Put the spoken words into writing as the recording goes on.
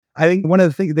I think one of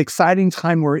the things, the exciting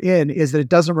time we're in is that it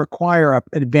doesn't require an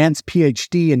advanced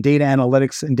PhD in data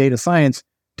analytics and data science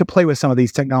to play with some of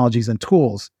these technologies and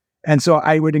tools. And so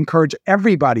I would encourage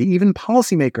everybody, even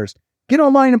policymakers, get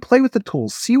online and play with the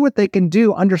tools, see what they can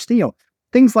do, understand.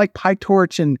 Things like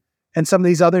PyTorch and some of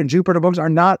these other Jupyter Notebooks are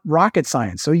not rocket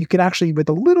science. So you can actually, with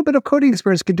a little bit of coding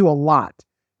experience, can do a lot.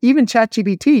 Even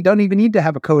ChatGPT don't even need to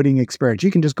have a coding experience.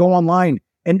 You can just go online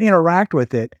and interact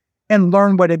with it and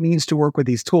learn what it means to work with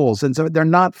these tools. And so they're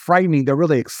not frightening, they're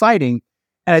really exciting.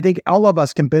 And I think all of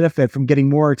us can benefit from getting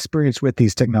more experience with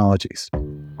these technologies.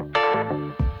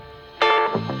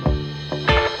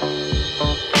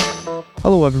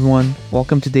 Hello everyone,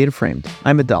 welcome to Data Framed.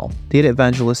 I'm Adele, data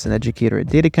evangelist and educator at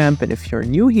DataCamp, and if you're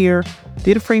new here,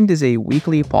 Data Framed is a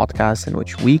weekly podcast in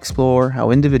which we explore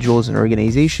how individuals and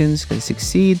organizations can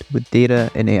succeed with data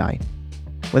and AI.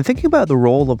 When thinking about the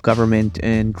role of government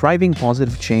in driving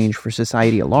positive change for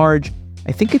society at large,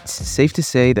 I think it's safe to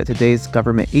say that today's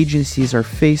government agencies are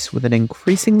faced with an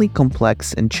increasingly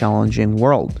complex and challenging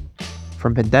world.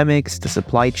 From pandemics to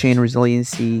supply chain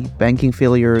resiliency, banking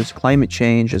failures, climate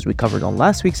change, as we covered on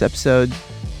last week's episode,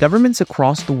 governments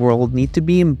across the world need to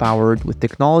be empowered with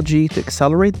technology to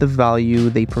accelerate the value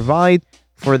they provide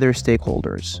for their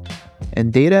stakeholders.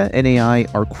 And data and AI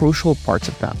are crucial parts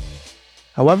of that.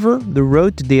 However, the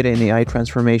road to data and AI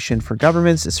transformation for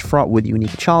governments is fraught with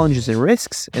unique challenges and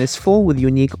risks, and is full with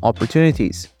unique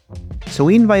opportunities. So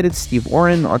we invited Steve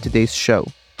Orrin on today's show.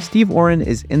 Steve Orrin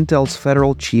is Intel's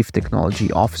Federal Chief Technology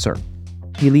Officer.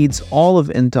 He leads all of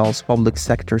Intel's public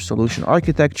sector solution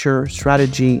architecture,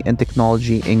 strategy, and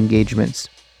technology engagements.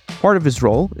 Part of his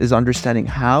role is understanding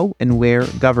how and where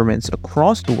governments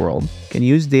across the world can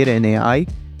use data and AI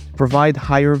to provide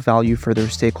higher value for their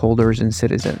stakeholders and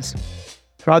citizens.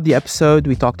 Throughout the episode,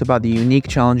 we talked about the unique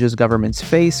challenges governments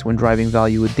face when driving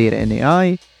value with data and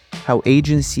AI, how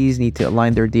agencies need to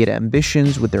align their data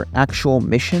ambitions with their actual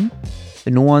mission,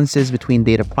 the nuances between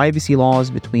data privacy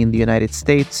laws between the United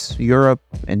States, Europe,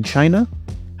 and China,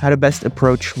 how to best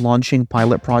approach launching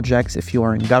pilot projects if you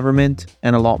are in government,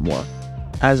 and a lot more.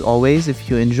 As always, if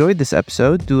you enjoyed this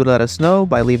episode, do let us know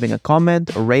by leaving a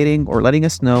comment, a rating, or letting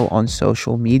us know on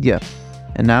social media.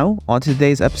 And now, on to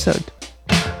today's episode.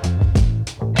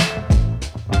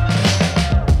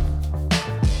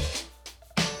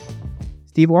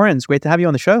 Steve Orrin, it's great to have you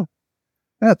on the show.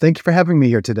 Yeah, thank you for having me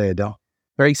here today, Adele.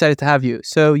 Very excited to have you.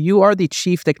 So you are the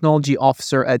Chief Technology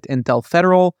Officer at Intel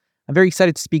Federal. I'm very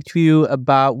excited to speak to you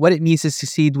about what it means to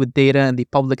succeed with data in the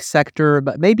public sector,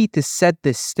 but maybe to set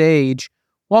this stage,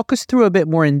 walk us through a bit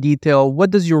more in detail.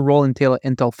 What does your role entail at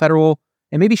Intel Federal?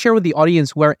 And maybe share with the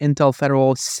audience where Intel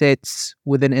Federal sits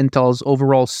within Intel's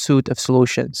overall suite of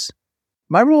solutions.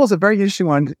 My role is a very interesting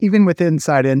one, even within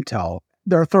inside Intel.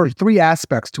 There are three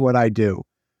aspects to what I do.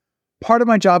 Part of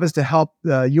my job is to help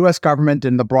the U.S. government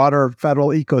and the broader federal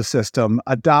ecosystem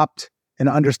adopt and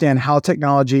understand how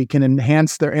technology can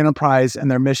enhance their enterprise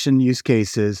and their mission use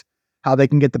cases, how they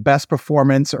can get the best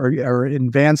performance or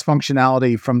advanced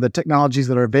functionality from the technologies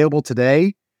that are available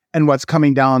today and what's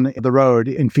coming down the road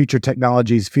in future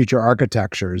technologies, future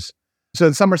architectures. So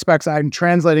in some respects, I'm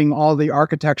translating all the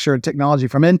architecture and technology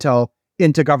from Intel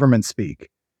into government speak.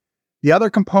 The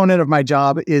other component of my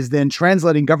job is then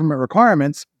translating government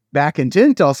requirements back into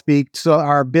Intel speak so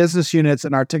our business units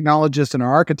and our technologists and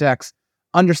our architects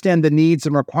understand the needs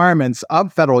and requirements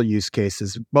of federal use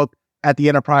cases, both at the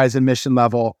enterprise and mission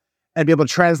level, and be able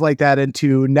to translate that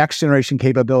into next generation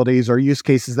capabilities or use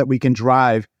cases that we can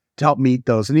drive to help meet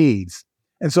those needs.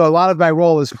 And so a lot of my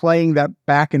role is playing that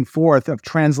back and forth of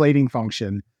translating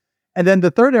function. And then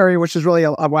the third area, which is really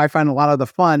where I find a lot of the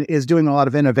fun, is doing a lot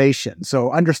of innovation.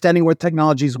 So understanding what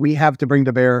technologies we have to bring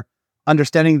to bear,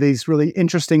 understanding these really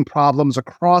interesting problems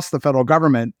across the federal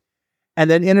government, and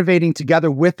then innovating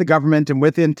together with the government and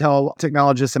with Intel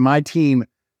technologists and my team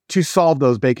to solve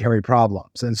those big, hairy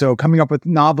problems. And so coming up with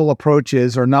novel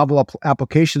approaches or novel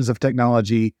applications of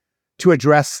technology to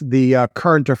address the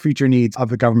current or future needs of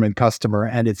the government customer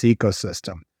and its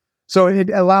ecosystem. So it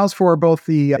allows for both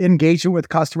the engagement with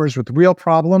customers with real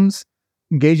problems,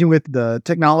 engaging with the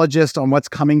technologist on what's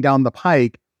coming down the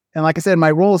pike. And like I said,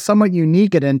 my role is somewhat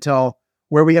unique at Intel,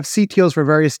 where we have CTOs for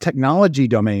various technology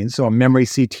domains. So a memory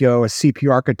CTO, a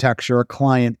CPU architecture, a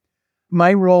client.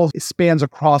 My role spans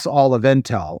across all of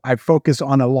Intel. I focus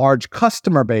on a large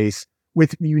customer base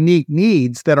with unique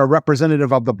needs that are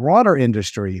representative of the broader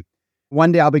industry.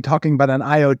 One day I'll be talking about an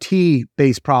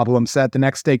IoT-based problem set. The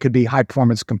next day could be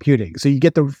high-performance computing. So you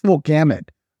get the full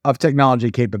gamut of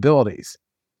technology capabilities.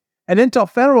 And Intel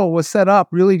Federal was set up,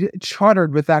 really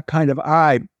chartered with that kind of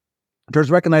eye, to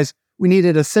recognize we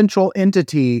needed a central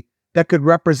entity that could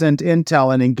represent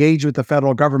Intel and engage with the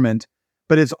federal government,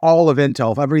 but it's all of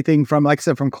Intel, everything from, like I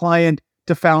said, from client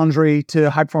to foundry to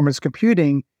high-performance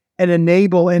computing, and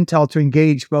enable Intel to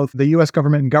engage both the U.S.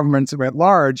 government and governments at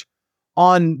large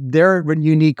on their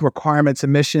unique requirements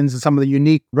and missions and some of the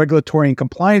unique regulatory and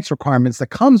compliance requirements that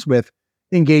comes with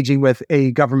engaging with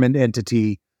a government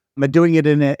entity, but doing it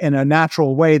in a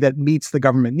natural way that meets the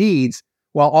government needs,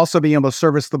 while also being able to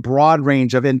service the broad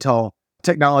range of Intel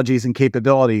technologies and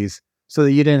capabilities so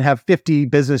that you didn't have 50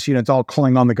 business units all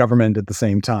calling on the government at the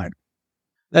same time.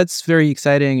 That's very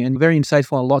exciting and very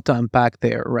insightful, a lot to unpack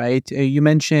there, right? You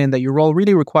mentioned that your role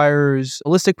really requires a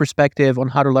holistic perspective on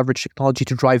how to leverage technology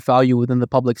to drive value within the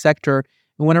public sector.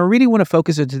 And what I really want to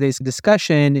focus on today's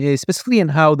discussion is specifically on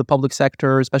how the public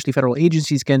sector, especially federal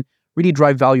agencies, can really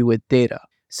drive value with data.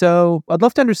 So I'd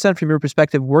love to understand from your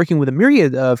perspective, working with a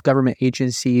myriad of government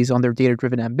agencies on their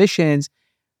data-driven ambitions.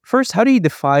 First, how do you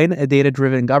define a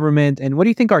data-driven government, and what do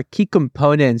you think are key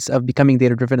components of becoming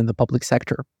data-driven in the public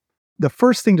sector? The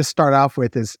first thing to start off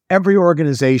with is every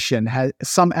organization has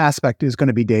some aspect is going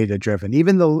to be data-driven.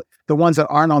 Even the ones that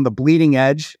aren't on the bleeding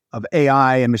edge of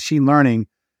AI and machine learning,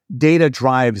 data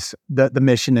drives the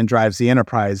mission and drives the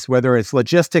enterprise. Whether it's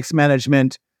logistics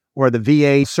management or the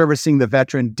VA servicing the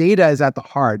veteran, data is at the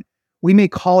heart. We may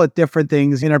call it different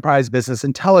things, enterprise business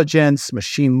intelligence,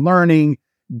 machine learning,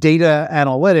 data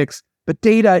analytics, but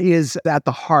data is at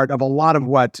the heart of a lot of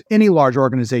what any large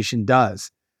organization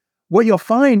does. What you'll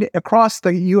find across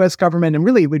the U.S. government, and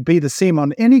really would be the same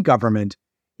on any government,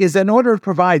 is that in order to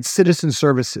provide citizen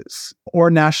services or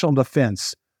national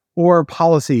defense or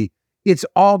policy, it's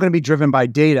all going to be driven by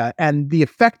data. And the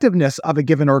effectiveness of a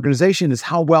given organization is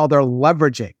how well they're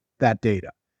leveraging that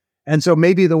data. And so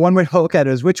maybe the one way to look at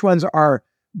it is which ones are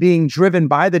being driven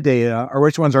by the data or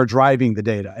which ones are driving the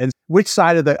data. And which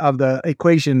side of the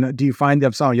equation do you find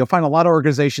them on? You'll find a lot of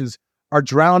organizations are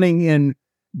drowning in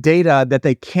data that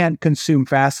they can't consume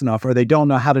fast enough or they don't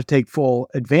know how to take full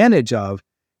advantage of.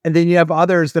 And then you have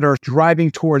others that are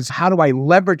driving towards how do I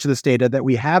leverage this data that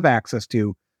we have access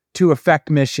to affect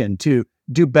mission, to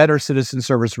do better citizen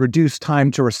service, reduce time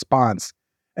to response.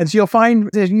 And so you'll find,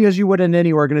 as you would in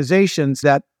any organizations,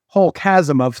 that whole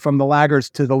chasm of from the laggards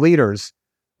to the leaders.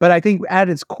 But I think at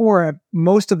its core,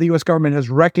 most of the U.S. government has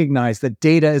recognized that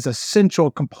data is a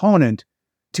central component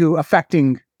to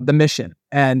affecting the mission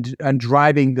and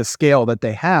driving the scale that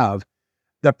they have.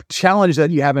 The challenge that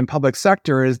you have in public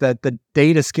sector is that the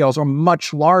data scales are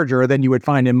much larger than you would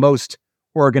find in most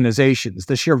organizations.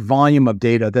 The sheer volume of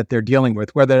data that they're dealing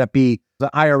with, whether that be the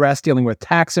IRS dealing with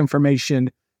tax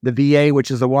information, the VA, which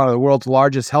is one of the world's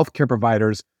largest healthcare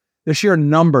providers, the sheer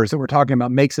numbers that we're talking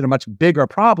about makes it a much bigger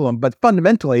problem. But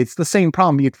fundamentally, it's the same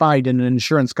problem you'd find in an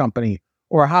insurance company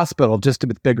or a hospital, just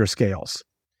with bigger scales.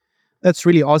 That's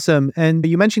really awesome. And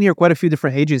you mentioned here quite a few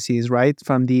different agencies, right?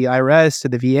 From the IRS to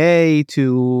the VA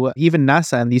to even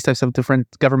NASA and these types of different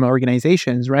government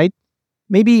organizations, right?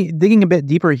 Maybe digging a bit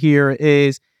deeper here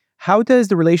is, how does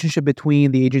the relationship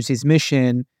between the agency's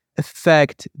mission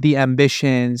affect the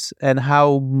ambitions and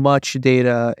how much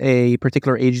data a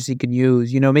particular agency can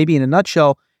use? Maybe in a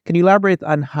nutshell, can you elaborate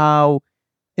on how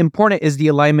important is the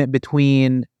alignment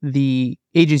between the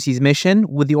agency's mission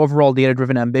with the overall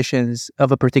data-driven ambitions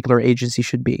of a particular agency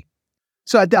should be?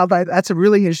 So that's a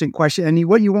really interesting question. And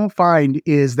what you won't find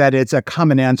is that it's a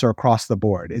common answer across the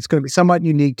board. It's going to be somewhat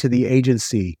unique to the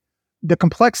agency. The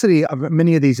complexity of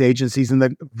many of these agencies and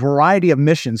the variety of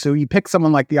missions. So you pick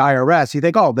someone like the IRS, you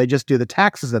think, oh, they just do the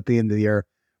taxes at the end of the year.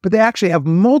 But they actually have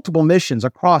multiple missions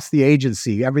across the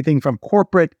agency, everything from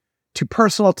corporate to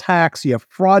personal tax. You have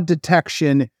fraud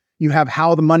detection. You have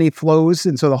how the money flows.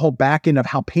 And so the whole back end of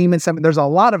how payments happen. There's a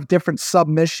lot of different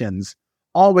submissions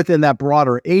all within that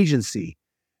broader agency.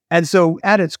 And so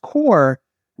at its core,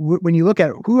 when you look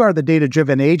at who are the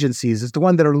data-driven agencies, it's the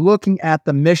one that are looking at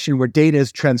the mission where data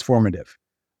is transformative.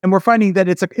 And we're finding that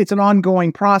it's an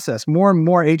ongoing process. More and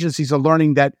more agencies are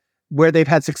learning that where they've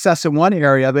had success in one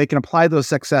area, they can apply those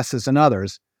successes in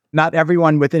others. Not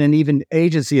everyone within an even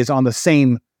agency is on the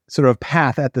same sort of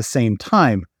path at the same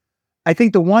time. I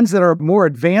think the ones that are more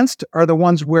advanced are the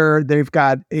ones where they've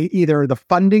got either the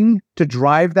funding to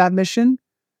drive that mission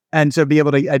and to be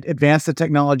able to advance the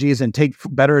technologies and take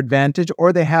better advantage,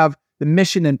 or they have the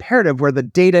mission imperative where the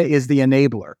data is the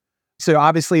enabler. So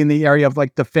obviously in the area of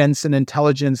like defense and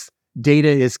intelligence, data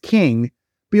is king,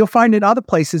 but you'll find in other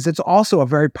places it's also a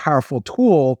very powerful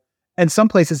tool, and some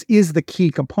places is the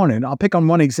key component. I'll pick on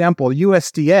one example,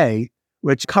 USDA,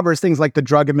 which covers things like the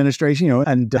Drug Administration,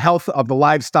 and the health of the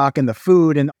livestock and the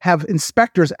food, and have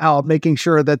inspectors out making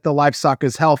sure that the livestock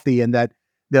is healthy and that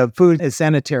the food is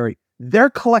sanitary. they're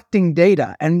collecting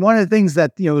data. And one of the things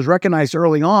that was recognized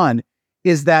early on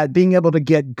is that being able to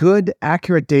get good,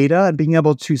 accurate data and being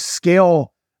able to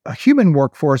scale a human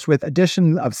workforce with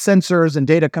addition of sensors and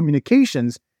data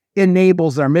communications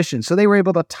enables their mission. So they were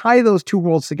able to tie those two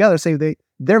worlds together, say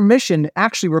their mission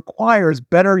actually requires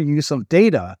better use of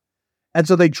data. And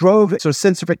so they drove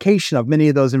sensification of many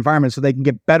of those environments so they can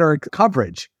get better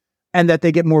coverage and that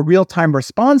they get more real-time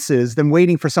responses than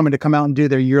waiting for someone to come out and do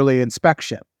their yearly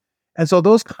inspection. And so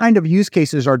those kind of use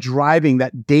cases are driving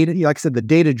that data. Like I said, the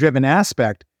data-driven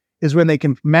aspect is when they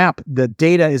can map the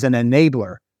data as an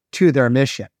enabler to their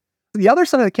mission. The other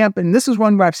side of the camp, and this is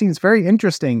one where I've seen it's very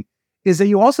interesting, is that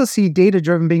you also see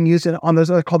data-driven being used on those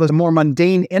called the more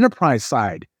mundane enterprise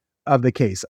side of the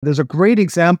case. There's a great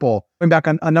example going back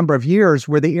on a number of years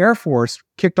where the Air Force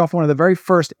kicked off one of the very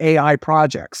first AI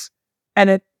projects. And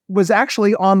it was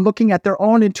actually on looking at their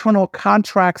own internal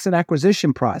contracts and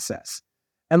acquisition process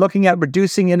and looking at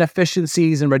reducing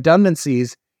inefficiencies and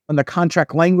redundancies on the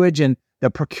contract language and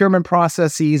the procurement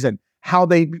processes and how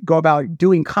they go about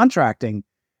doing contracting.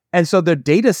 And so the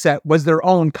data set was their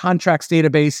own contracts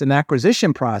database and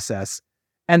acquisition process.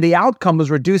 And the outcome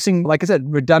was reducing, like I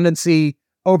said, redundancy,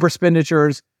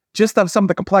 overexpenditures, just of some of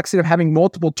the complexity of having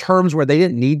multiple terms where they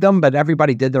didn't need them, but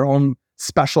everybody did their own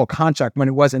special contract when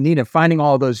it wasn't needed, finding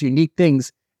all of those unique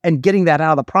things and getting that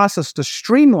out of the process to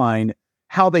streamline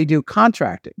how they do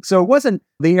contracting. So it wasn't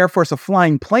the Air Force of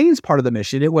flying planes part of the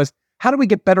mission. It was, how do we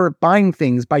get better at buying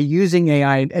things by using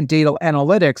AI and data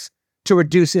analytics to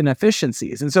reduce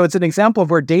inefficiencies? And so it's an example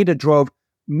of where data drove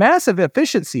massive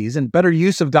efficiencies and better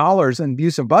use of dollars and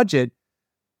use of budget.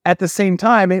 At the same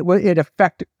time, it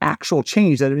affected actual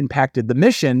change that impacted the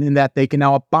mission in that they can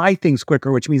now buy things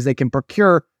quicker, which means they can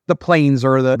procure the planes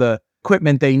or the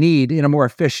equipment they need in a more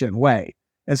efficient way.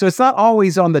 And so it's not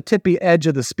always on the tippy edge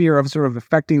of the spear of sort of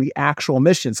affecting the actual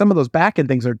mission. Some of those back-end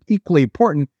things are equally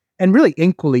important and really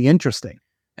equally interesting.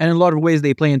 And in a lot of ways,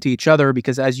 they play into each other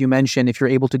because, as you mentioned, if you're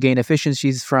able to gain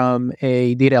efficiencies from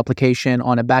a data application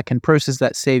on a back-end process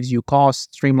that saves you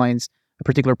costs, streamlines a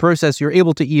particular process, you're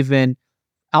able to even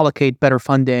allocate better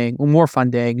funding or more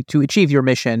funding to achieve your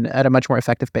mission at a much more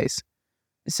effective pace.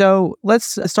 So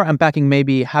let's start unpacking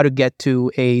maybe how to get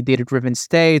to a data-driven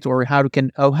state or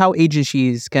how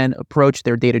agencies can approach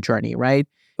their data journey, right?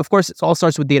 Of course, it all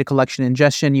starts with data collection and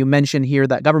ingestion. You mentioned here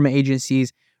that government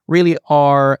agencies really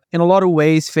are, in a lot of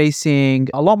ways, facing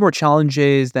a lot more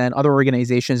challenges than other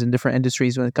organizations in different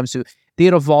industries when it comes to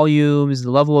data volumes,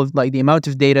 the level of the amount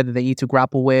of data that they need to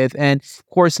grapple with. And of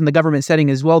course, in the government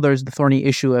setting as well, there's the thorny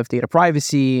issue of data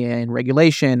privacy and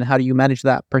regulation. How do you manage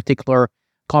that particular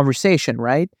conversation,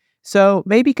 right? So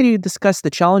maybe can you discuss the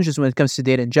challenges when it comes to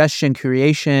data ingestion,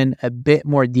 curation, a bit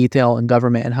more detail in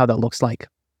government and how that looks like?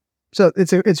 So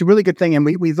it's a really good thing. And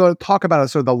we talk about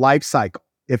sort of the life cycle,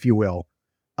 if you will.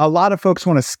 A lot of folks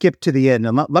want to skip to the end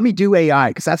and let me do AI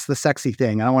because that's the sexy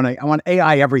thing. I want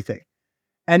AI everything.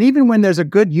 And even when there's a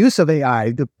good use of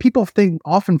AI, the people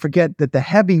often forget that the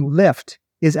heavy lift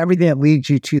is everything that leads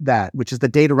you to that, which is the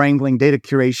data wrangling, data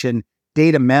curation,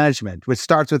 data management, which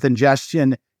starts with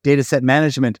ingestion, data set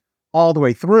management, all the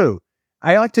way through.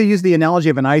 I like to use the analogy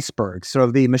of an iceberg. So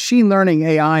the machine learning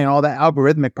AI and all that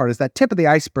algorithmic part is that tip of the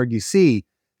iceberg you see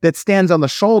that stands on the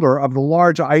shoulder of the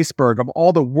large iceberg of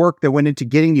all the work that went into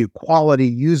getting you quality,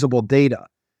 usable data.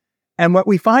 And what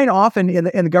we find often in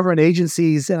the government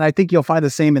agencies, and I think you'll find the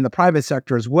same in the private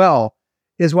sector as well,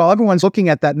 is while everyone's looking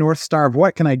at that North Star of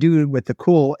what can I do with the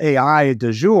cool AI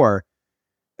du jour,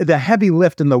 the heavy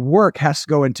lift and the work has to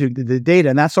go into the data,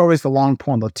 and that's always the long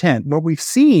pole in the tent. What we've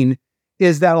seen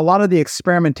is that a lot of the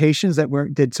experimentations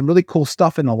that did some really cool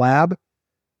stuff in the lab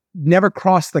never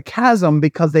crossed the chasm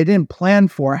because they didn't plan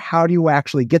for how do you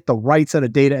actually get the right set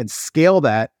of data and scale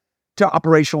that to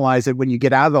operationalize it when you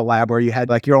get out of the lab where you had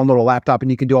your own little laptop and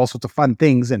you can do all sorts of fun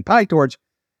things in PyTorch.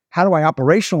 How do I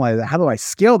operationalize that? How do I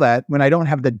scale that when I don't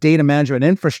have the data management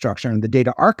infrastructure and the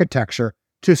data architecture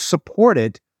to support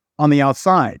it on the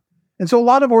outside? And so a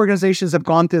lot of organizations have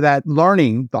gone through that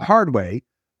learning the hard way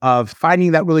of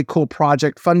finding that really cool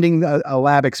project, funding a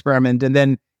lab experiment, and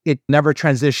then it never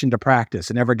transitioned to practice.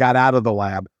 It never got out of the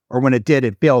lab, or when it did,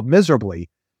 it failed miserably.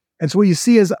 And so what you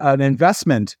see is an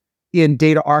investment in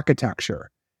data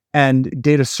architecture and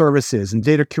data services and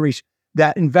data curation,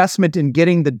 that investment in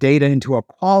getting the data into a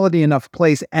quality enough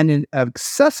place and in an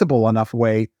accessible enough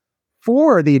way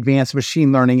for the advanced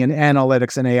machine learning and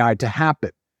analytics and AI to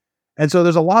happen. And so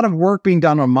there's a lot of work being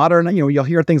done on modern, you'll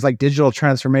hear things like digital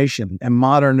transformation and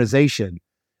modernization,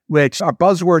 which are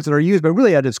buzzwords that are used, but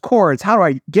really at its core, it's how do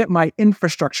I get my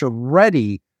infrastructure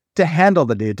ready to handle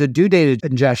the data, to do data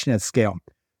ingestion at scale,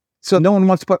 So no one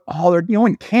can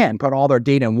put all their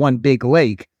data in one big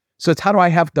lake. So it's how do I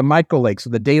have the micro lakes, or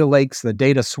the data lakes, the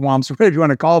data swamps, whatever you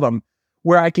want to call them,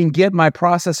 where I can get my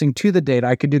processing to the data.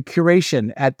 I can do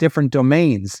curation at different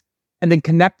domains and then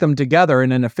connect them together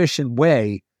in an efficient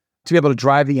way to be able to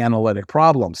drive the analytic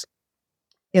problems.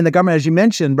 In the government, as you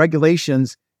mentioned,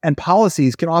 regulations and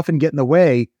policies can often get in the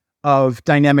way of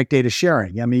dynamic data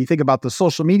sharing. I mean, you think about the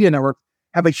social media network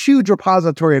have a huge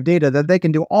repository of data that they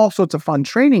can do all sorts of fun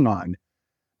training on.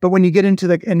 But when you get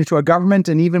into a government,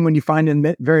 and even when you find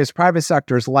in various private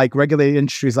sectors like regulated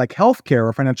industries like healthcare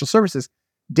or financial services,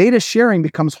 data sharing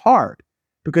becomes hard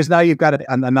because now you've got an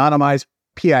anonymized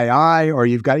PII, or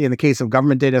you've got, in the case of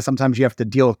government data, sometimes you have to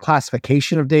deal with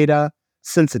classification of data,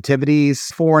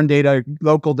 sensitivities, foreign data,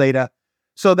 local data.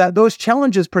 So that those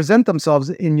challenges present themselves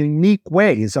in unique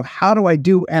ways of how do I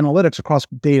do analytics across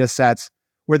data sets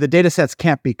where the data sets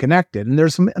can't be connected. And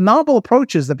there's some novel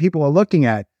approaches that people are looking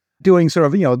at doing sort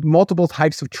of, multiple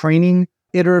types of training,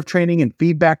 iterative training and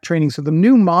feedback training. So the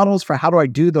new models for how do I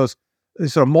do those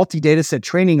sort of multi-data set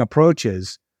training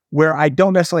approaches where I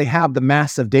don't necessarily have the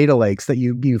massive data lakes that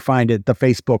you find at the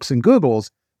Facebooks and Googles,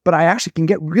 but I actually can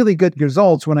get really good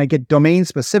results when I get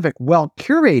domain-specific,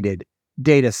 well-curated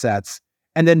data sets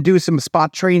and then do some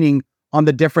spot training on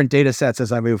the different data sets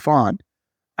as I move on.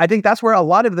 I think that's where a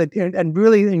lot of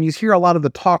and you hear a lot of the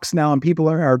talks now, and people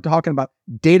are talking about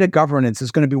data governance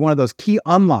is going to be one of those key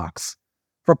unlocks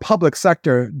for public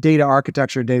sector data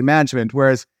architecture, data management,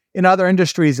 whereas in other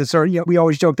industries, it's sort of, we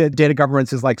always joke that data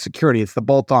governance is like security. It's the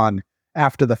bolt-on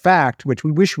after the fact, which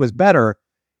we wish was better.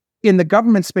 In the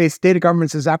government space, data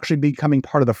governance is actually becoming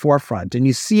part of the forefront. And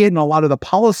you see it in a lot of the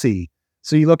policy.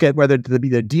 So you look at whether it be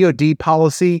the DoD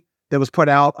policy that was put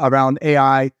out around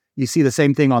AI. You see the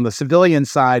same thing on the civilian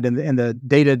side and the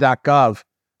data.gov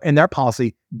and their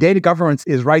policy. Data governance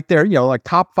is right there, like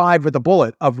top 5 with a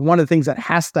bullet of one of the things that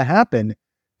has to happen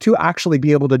to actually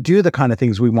be able to do the kind of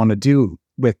things we want to do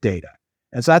with data.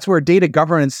 And so that's where data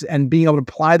governance and being able to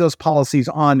apply those policies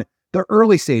on the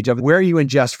early stage of where you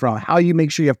ingest from, how you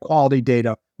make sure you have quality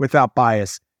data without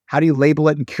bias, how do you label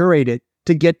it and curate it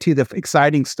to get to the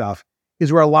exciting stuff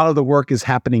is where a lot of the work is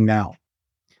happening now.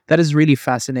 That is really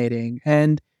fascinating.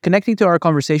 And connecting to our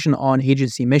conversation on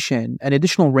agency mission, an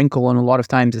additional wrinkle on a lot of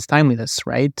times is timeliness,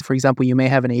 right? For example, you may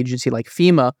have an agency like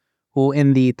FEMA, who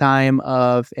in the time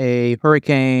of a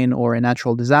hurricane or a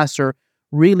natural disaster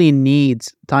really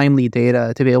needs timely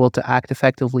data to be able to act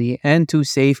effectively and to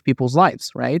save people's lives,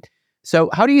 right? So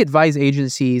how do you advise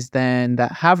agencies then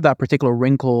that have that particular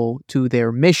wrinkle to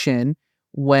their mission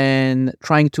when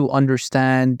trying to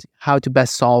understand how to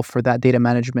best solve for that data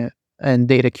management and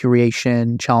data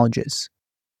curation challenges?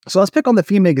 So let's pick on the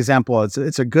FEMA example.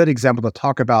 It's a good example to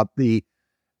talk about in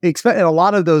a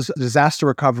lot of those disaster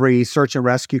recovery, search and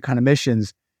rescue kind of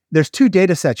missions. There's 2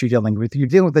 data sets you're dealing with. You're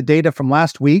dealing with the data from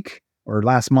last week or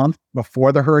last month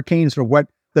before the hurricane, sort of what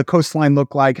the coastline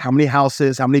looked like, how many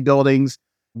houses, how many buildings,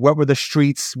 what were the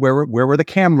streets, where were the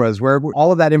cameras,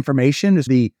 all of that information is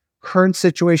the current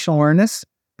situational awareness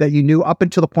that you knew up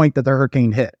until the point that the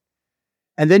hurricane hit.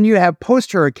 And then you have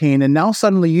post-hurricane, and now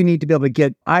suddenly you need to be able to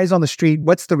get eyes on the street.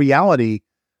 What's the reality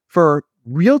for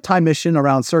real-time mission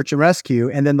around search and rescue,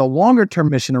 and then the longer-term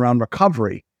mission around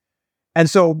recovery? And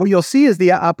so what you'll see is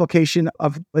the application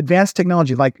of advanced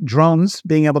technology like drones,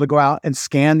 being able to go out and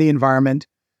scan the environment,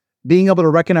 being able to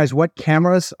recognize what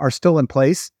cameras are still in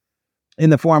place in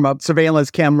the form of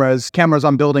surveillance cameras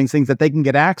on buildings, things that they can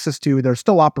get access to, they're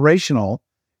still operational,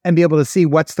 and be able to see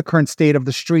what's the current state of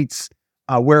the streets,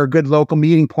 where are good local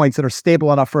meeting points that are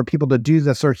stable enough for people to do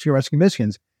the search and rescue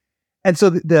missions. And so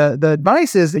the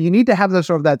advice is that you need to have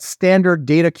that standard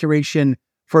data curation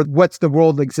for what's the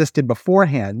world that existed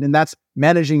beforehand, and that's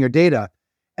managing your data.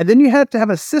 And then you have to have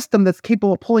a system that's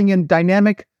capable of pulling in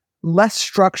dynamic, less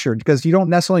structured, because you don't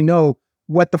necessarily know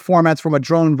what the formats from a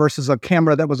drone versus a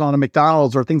camera that was on a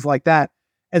McDonald's or things like that.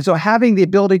 And so having the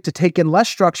ability to take in less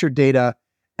structured data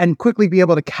and quickly be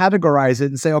able to categorize it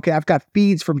and say, okay, I've got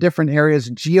feeds from different areas,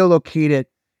 geolocate it.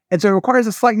 And so it requires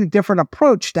a slightly different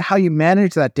approach to how you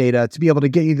manage that data to be able to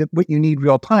get you what you need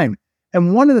real time.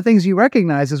 And one of the things you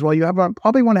recognize is, well, you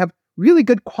probably want to have really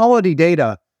good quality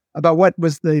data about what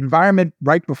was the environment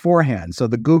right beforehand. So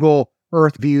the Google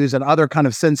Earth views and other kind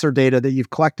of sensor data that you've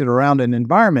collected around an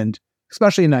environment,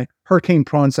 especially in a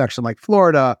hurricane-prone section like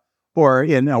Florida or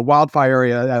in a wildfire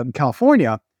area in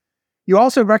California. You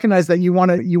also recognize that you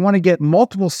want to get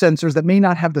multiple sensors that may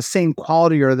not have the same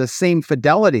quality or the same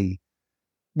fidelity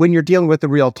when you're dealing with the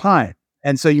real time.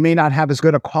 And so you may not have as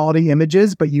good a quality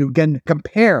images, but you can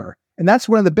compare. And that's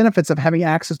one of the benefits of having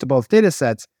access to both data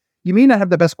sets. You may not have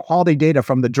the best quality data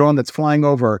from the drone that's flying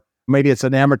over Maybe it's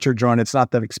an amateur drone. It's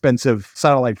not the expensive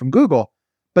satellite from Google.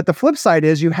 But the flip side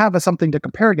is you have something to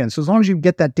compare against. So as long as you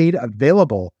get that data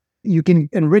available, you can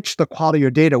enrich the quality of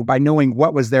your data by knowing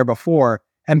what was there before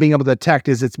and being able to detect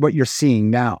it's what you're seeing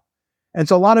now. And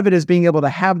so a lot of it is being able to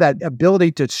have that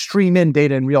ability to stream in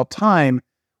data in real time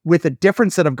with a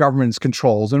different set of governance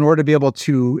controls in order to be able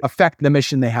to affect the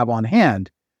mission they have on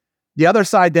hand. The other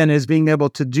side then is being able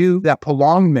to do that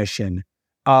prolonged mission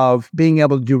of being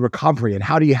able to do recovery. And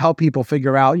how do you help people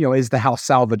figure out, is the house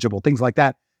salvageable, things like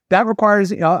that. That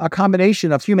requires a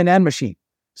combination of human and machine.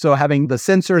 So having the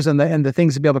sensors and the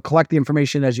things to be able to collect the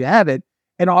information as you have it,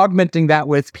 and augmenting that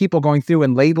with people going through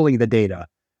and labeling the data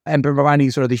and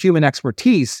providing sort of the human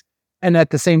expertise. And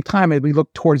at the same time, as we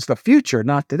look towards the future,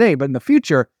 not today, but in the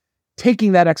future,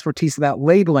 taking that expertise and that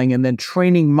labeling and then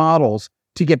training models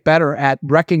to get better at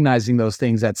recognizing those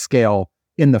things at scale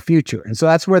in the future. And so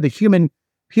that's where the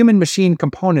human-machine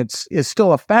components is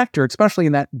still a factor, especially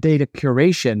in that data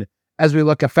curation as we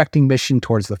look affecting mission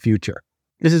towards the future.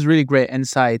 This is really great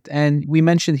insight. And we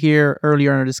mentioned here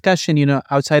earlier in our discussion,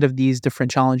 outside of these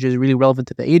different challenges really relevant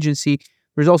to the agency,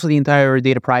 there's also the entire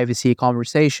data privacy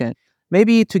conversation.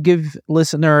 Maybe to give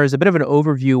listeners a bit of an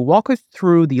overview, walk us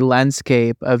through the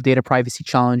landscape of data privacy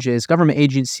challenges government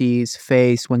agencies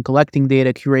face when collecting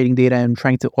data, curating data, and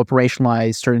trying to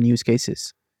operationalize certain use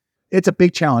cases. It's a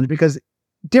big challenge because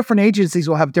different agencies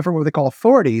will have different what they call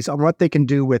authorities on what they can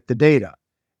do with the data.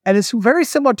 And it's very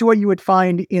similar to what you would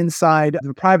find inside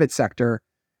the private sector.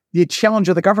 The challenge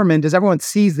of the government is everyone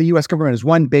sees the U.S. government as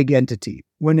one big entity,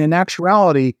 when in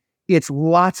actuality, it's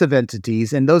lots of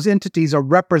entities, and those entities are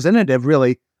representative,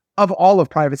 really, of all of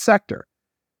private sector.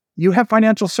 You have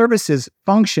financial services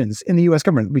functions in the U.S.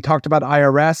 government. We talked about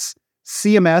IRS,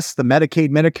 CMS, the Medicaid,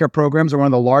 Medicare programs are one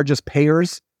of the largest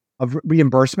payers of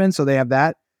reimbursement, so they have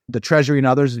that. The Treasury and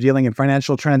others are dealing in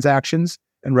financial transactions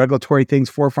and regulatory things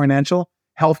for financial.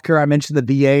 Healthcare, I mentioned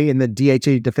the VA and the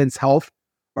DHA Defense Health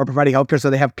are providing healthcare, so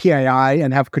they have PII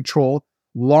and have control.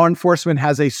 Law enforcement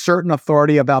has a certain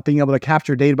authority about being able to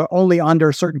capture data, but only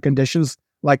under certain conditions,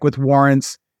 like with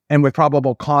warrants and with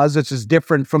probable cause, which is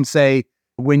different from, say,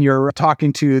 when you're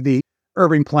talking to the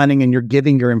urban planning and you're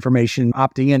giving your information,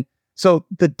 opting in. So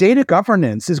the data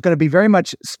governance is going to be very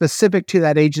much specific to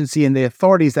that agency and the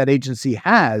authorities that agency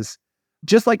has,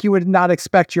 just like you would not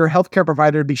expect your healthcare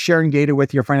provider to be sharing data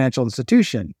with your financial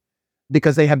institution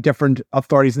because they have different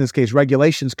authorities, in this case,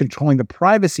 regulations controlling the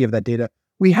privacy of that data.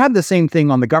 We have the same thing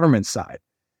on the government side.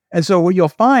 And so what you'll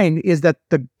find is that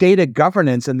the data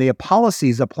governance and the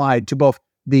policies applied to both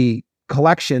the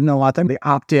collection, a lot of time the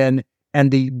opt-in,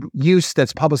 and the use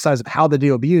that's publicized of how the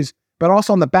data will be used, but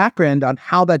also on the background on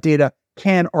how that data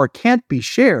can or can't be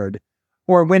shared,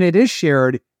 or when it is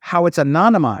shared, how it's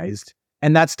anonymized,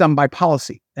 and that's done by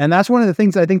policy. And that's one of the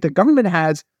things that I think the government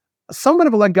has somewhat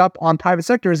of a leg up on private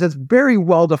sector is it's very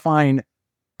well-defined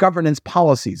governance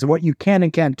policies of what you can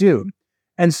and can't do.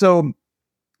 And so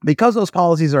because those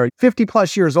policies are 50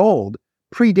 plus years old,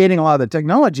 predating a lot of the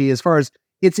technology, as far as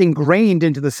it's ingrained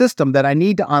into the system that I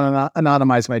need to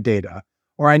anonymize my data,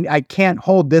 or I can't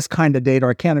hold this kind of data,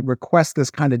 or I can't request this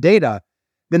kind of data,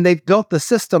 then they've built the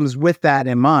systems with that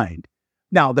in mind.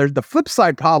 Now, there's the flip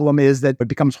side problem is that it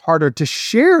becomes harder to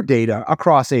share data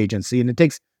across agency, and it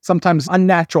takes sometimes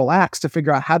unnatural acts to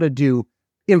figure out how to do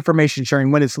information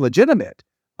sharing when it's legitimate.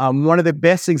 One of the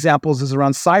best examples is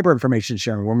around cyber information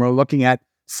sharing, when we're looking at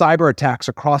cyber attacks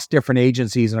across different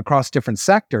agencies and across different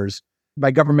sectors. By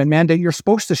government mandate, you're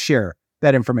supposed to share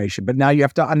that information, but now you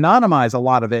have to anonymize a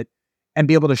lot of it and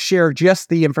be able to share just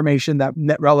the information that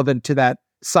relevant to that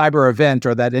cyber event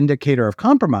or that indicator of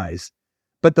compromise.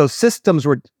 But those systems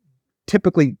were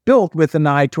typically built with an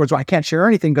eye towards, I can't share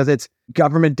anything because it's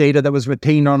government data that was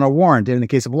retained on a warrant in the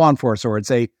case of law enforcement, or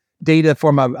it's a data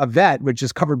from a vet, which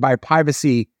is covered by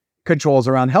privacy controls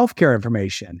around healthcare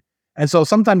information. And so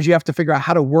sometimes you have to figure out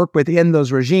how to work within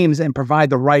those regimes and provide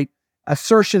the right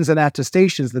assertions and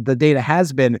attestations that the data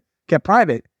has been kept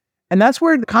private. And that's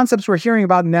where the concepts we're hearing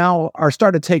about now are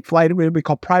starting to take flight, what we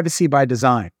call privacy by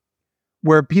design,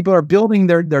 where people are building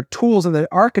their tools and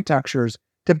their architectures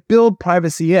to build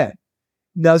privacy in.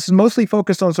 Now, this is mostly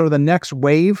focused on sort of the next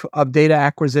wave of data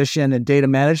acquisition and data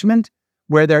management,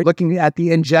 where they're looking at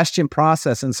the ingestion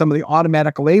process, and some of the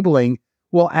automatic labeling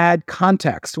will add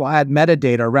context, will add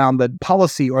metadata around the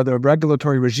policy or the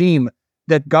regulatory regime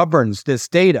that governs this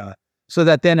data, so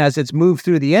that then as it's moved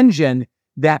through the engine,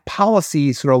 that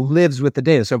policy sort of lives with the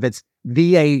data. So if it's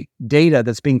VA data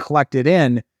that's being collected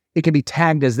in, it can be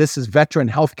tagged as this is veteran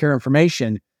healthcare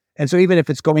information. And so even if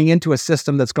it's going into a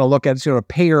system that's going to look at sort of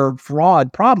payer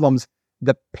fraud problems,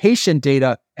 the patient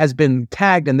data has been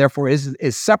tagged and therefore is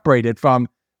separated from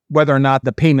whether or not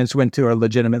the payments went to a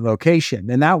legitimate location.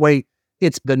 And that way,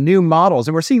 it's the new models.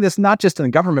 And we're seeing this not just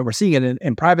in government, we're seeing it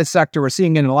in private sector, we're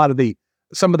seeing it in a lot of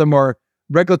some of the more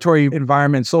regulatory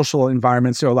environments, social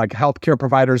environments, so like healthcare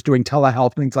providers doing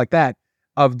telehealth, things like that,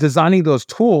 of designing those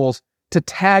tools to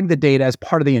tag the data as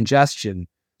part of the ingestion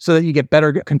so that you get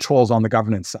better controls on the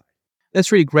governance side.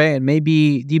 That's really great. And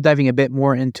maybe deep diving a bit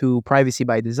more into privacy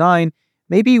by design,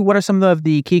 maybe what are some of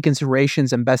the key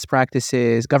considerations and best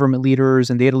practices government leaders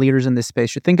and data leaders in this space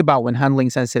should think about when handling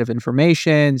sensitive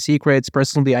information, secrets,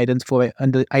 personally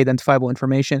identifiable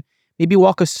information? Maybe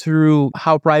walk us through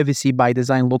how privacy by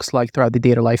design looks like throughout the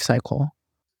data lifecycle.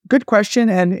 Good question.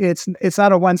 And it's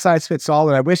not a one size fits all.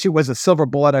 And I wish it was a silver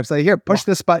bullet. I'd say, here, push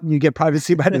this button, you get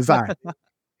privacy by design.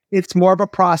 It's more of a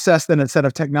process than a set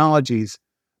of technologies.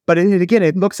 But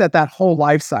it looks at that whole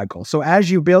life cycle. So as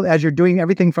you're doing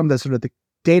everything from the sort of the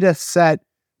data set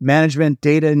management,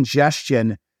 data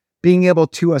ingestion, being able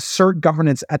to assert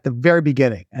governance at the very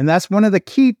beginning. And that's one of the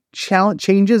key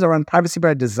changes around privacy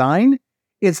by design.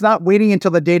 It's not waiting until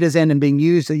the data's in and being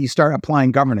used that you start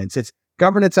applying governance. It's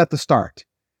governance at the start.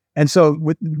 And so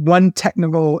with one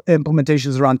technical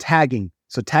implementation is around tagging.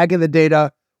 So tagging the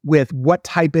data with what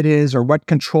type it is or what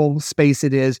control space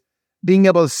it is, being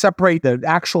able to separate the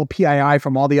actual PII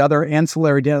from all the other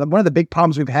ancillary data. One of the big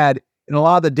problems we've had in a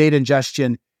lot of the data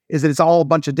ingestion is that it's all a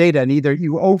bunch of data and either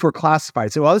you overclassify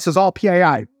it. So, well, this is all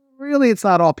PII. Really, it's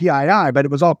not all PII, but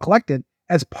it was all collected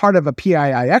as part of a PII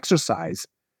exercise.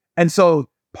 And so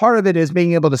part of it is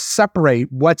being able to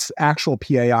separate what's actual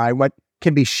PII, what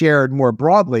can be shared more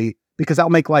broadly, because that'll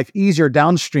make life easier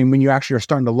downstream when you actually are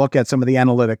starting to look at some of the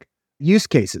analytic use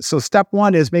cases. So step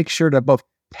one is make sure to both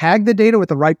tag the data with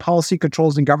the right policy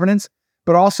controls and governance,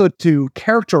 but also to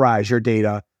characterize your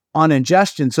data on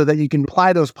ingestion so that you can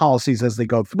apply those policies as they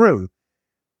go through.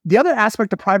 The other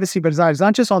aspect of privacy by design is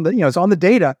not just on it's on the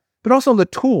data, but also on the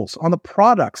tools, on the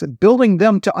products, and building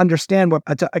them to understand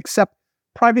to accept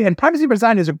privacy. And privacy by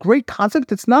design is a great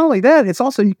concept. It's not only that, it's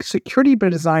also security by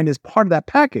design is part of that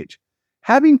package.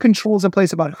 Having controls in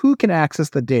place about who can access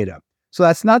the data. So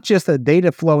that's not just the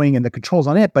data flowing and the controls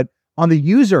on it, but on the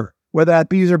user, whether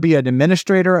that user be an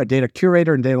administrator, a data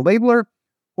curator and data labeler,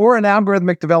 or an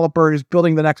algorithmic developer who's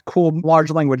building the next cool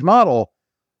large language model.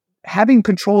 Having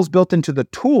controls built into the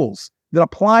tools that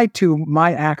apply to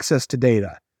my access to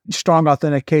data, strong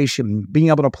authentication, being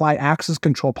able to apply access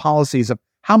control policies of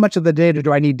how much of the data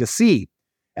do I need to see?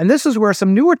 And this is where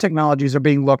some newer technologies are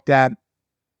being looked at.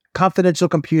 Confidential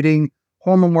computing,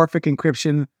 homomorphic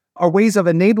encryption are ways of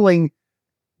enabling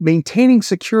maintaining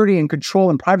security and control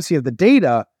and privacy of the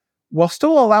data while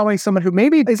still allowing someone who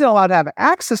maybe isn't allowed to have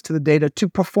access to the data to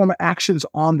perform actions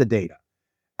on the data.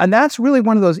 And that's really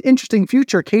one of those interesting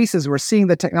future cases we're seeing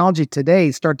the technology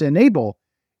today start to enable,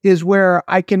 is where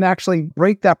I can actually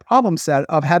break that problem set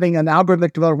of having an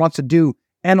algorithmic developer wants to do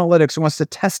analytics or wants to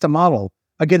test a model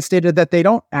against data that they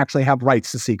don't actually have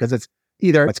rights to see, because it's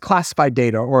either it's classified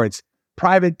data or it's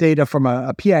private data from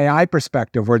a PII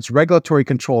perspective, or it's regulatory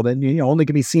controlled and only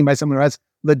can be seen by someone who has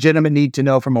legitimate need to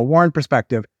know from a warrant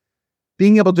perspective.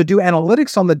 Being able to do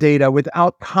analytics on the data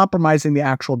without compromising the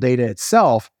actual data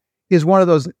itself is one of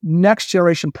those next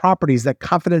generation properties that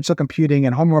confidential computing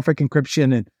and homomorphic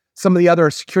encryption and some of the other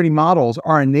security models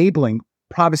are enabling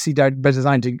privacy by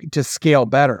design to scale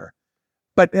better.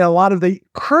 But in a lot of the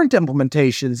current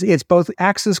implementations, it's both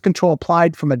access control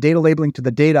applied from a data labeling to the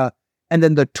data, and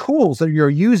then the tools that you're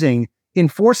using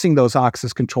enforcing those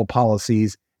access control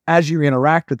policies as you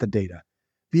interact with the data.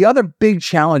 The other big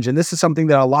challenge, and this is something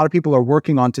that a lot of people are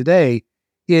working on today,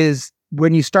 is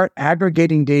when you start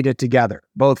aggregating data together,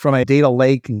 both from a data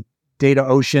lake and data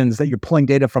oceans, that you're pulling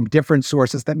data from different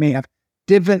sources that may have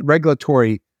different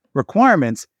regulatory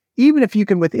requirements, even if you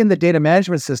can, within the data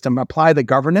management system, apply the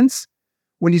governance,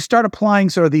 when you start applying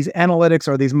sort of these analytics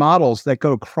or these models that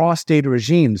go across data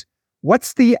regimes,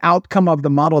 what's the outcome of the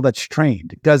model that's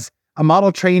trained? Does a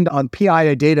model trained on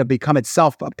PII data become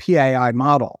itself a PII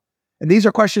model? And these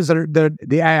are questions that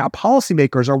the AI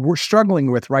policymakers are struggling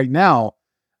with right now.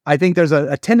 I think there's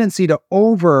a tendency to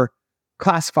over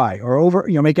classify or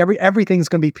make everything's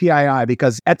going to be PII,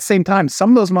 because at the same time, some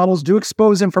of those models do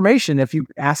expose information if you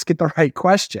ask it the right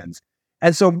questions.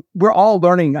 And so we're all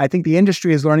learning. I think the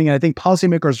industry is learning, and I think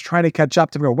policymakers are trying to catch up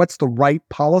to figure out what's the right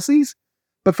policies.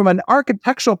 But from an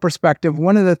architectural perspective,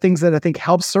 one of the things that I think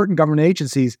helps certain government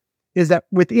agencies is that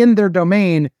within their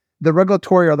domain, the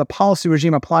regulatory or the policy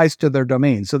regime applies to their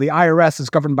domain. So the IRS is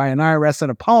governed by an IRS set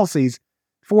of policies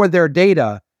for their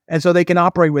data, and so they can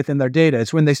operate within their data.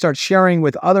 It's when they start sharing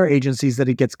with other agencies that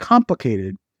it gets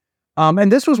complicated.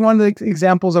 And this was one of the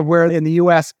examples of where in the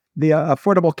US, the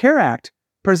Affordable Care Act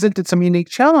presented some unique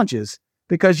challenges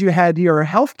because you had your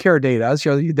healthcare data,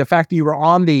 so the fact that you were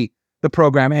on the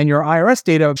program, and your IRS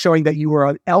data showing that you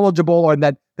were eligible or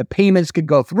that the payments could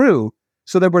go through.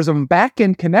 So there were some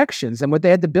back-end connections. And what they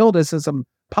had to build is some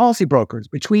policy brokers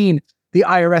between the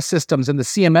IRS systems and the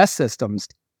CMS systems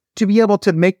to be able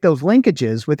to make those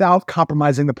linkages without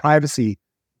compromising the privacy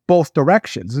both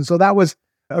directions. And so that was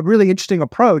a really interesting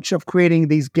approach of creating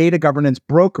these data governance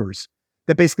brokers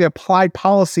that basically applied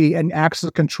policy and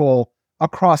access control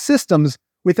across systems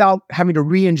without having to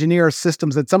re-engineer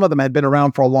systems that some of them had been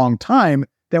around for a long time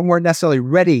that weren't necessarily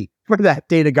ready for that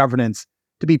data governance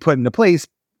to be put into place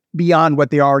beyond what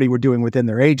they already were doing within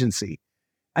their agency.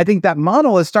 I think that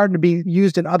model is starting to be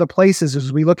used in other places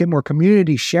as we look at more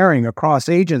community sharing across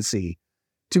agency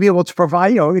to be able to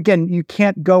provide, again, you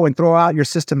can't go and throw out your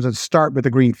systems and start with a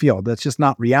green field. That's just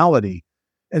not reality.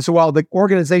 And so while the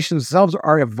organizations themselves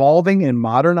are evolving and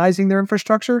modernizing their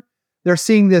infrastructure, they're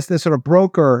seeing this sort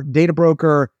of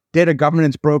data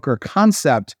governance broker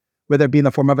concept, whether it be in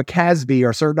the form of a CASB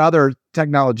or certain other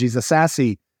technologies, a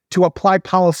SASE, to apply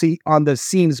policy on the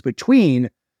seams between,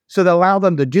 so that allow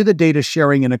them to do the data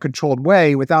sharing in a controlled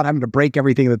way without having to break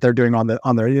everything that they're doing on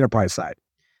their enterprise side.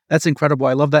 That's incredible.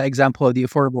 I love that example of the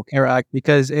Affordable Care Act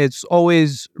because it's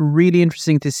always really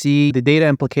interesting to see the data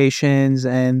implications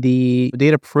and the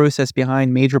data process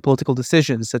behind major political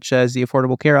decisions, such as the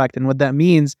Affordable Care Act, and what that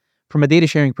means from a data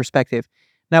sharing perspective.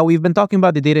 Now, we've been talking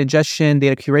about the data ingestion,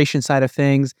 data curation side of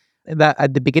things, that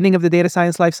at the beginning of the data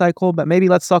science lifecycle, but maybe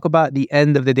let's talk about the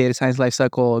end of the data science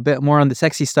lifecycle, a bit more on the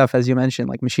sexy stuff, as you mentioned,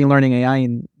 like machine learning, AI,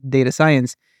 and data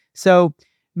science. So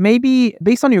maybe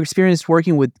based on your experience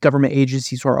working with government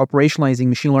agencies who are operationalizing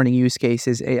machine learning use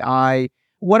cases, AI,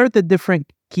 what are the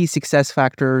different key success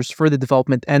factors for the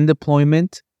development and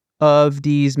deployment of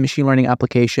these machine learning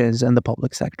applications in the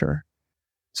public sector?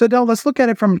 So Del, let's look at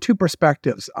it from two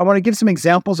perspectives. I want to give some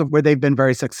examples of where they've been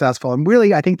very successful. And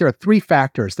really, I think there are three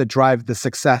factors that drive the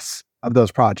success of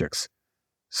those projects.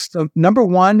 So number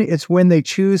one, it's when they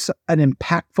choose an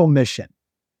impactful mission.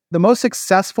 The most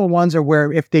successful ones are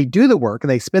where if they do the work and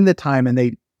they spend the time and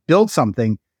they build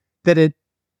something, that it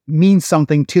means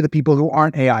something to the people who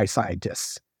aren't AI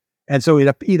scientists. And so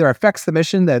it either affects the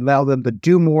mission that allows them to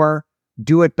do more,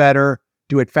 do it better,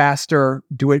 do it faster,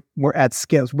 do it more at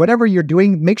scales. Whatever you're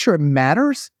doing, make sure it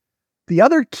matters. The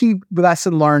other key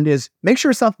lesson learned is make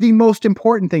sure it's not the most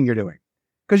important thing you're doing,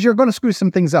 because you're going to screw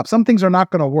some things up. Some things are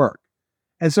not going to work.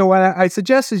 And so what I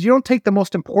suggest is you don't take the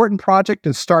most important project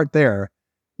and start there.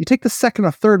 You take the second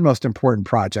or third most important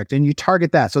project and you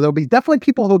target that. So there'll be definitely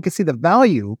people who can see the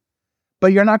value,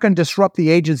 but you're not going to disrupt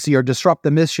the agency or disrupt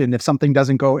the mission if something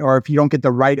doesn't go, or if you don't get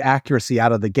the right accuracy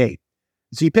out of the gate.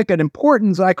 So you pick an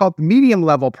important, I call it the medium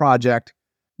level project,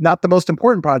 not the most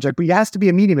important project, but it has to be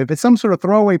a medium. If it's some sort of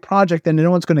throwaway project, then no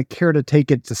one's going to care to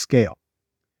take it to scale.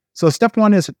 So step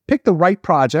one is pick the right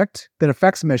project that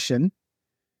affects mission.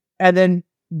 And then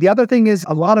the other thing is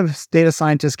a lot of data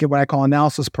scientists get what I call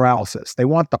analysis paralysis. They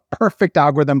want the perfect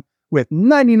algorithm with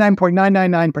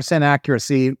 99.999%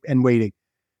 accuracy and weighting.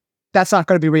 That's not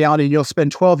going to be reality. You'll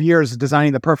spend 12 years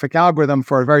designing the perfect algorithm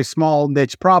for a very small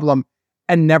niche problem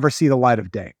and never see the light of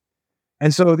day.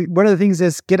 And so one of the things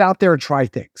is get out there and try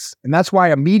things. And that's why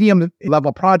a medium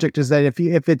level project is that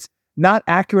if it's not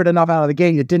accurate enough out of the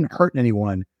gate, it didn't hurt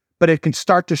anyone, but it can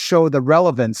start to show the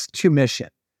relevance to mission.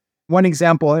 One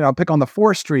example, I'll pick on the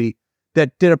forestry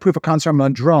that did a proof of concept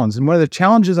on drones. And one of the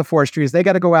challenges of forestry is they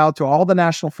got to go out to all the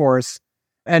national forests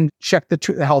and check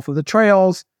the health of the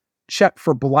trails, check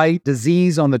for blight,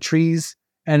 disease on the trees.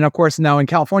 And of course, now in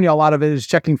California, a lot of it is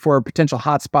checking for potential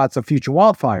hotspots of future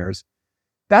wildfires.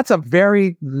 That's a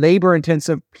very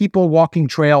labor-intensive, people walking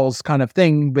trails kind of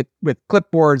thing with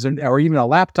clipboards or even a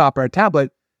laptop or a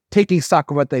tablet, taking stock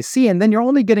of what they see. And then you're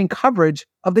only getting coverage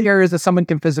of the areas that someone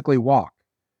can physically walk.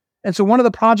 And so one of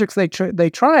the projects they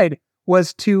tried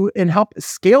was to help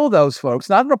scale those folks,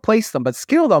 not replace them, but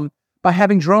scale them by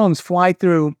having drones fly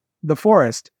through the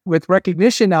forest with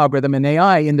recognition algorithm and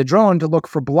AI in the drone to look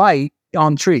for blight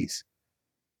on trees.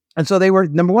 And so they were,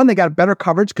 number one, they got better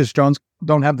coverage because drones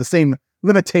don't have the same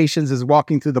limitations as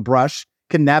walking through the brush,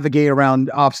 can navigate around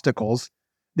obstacles.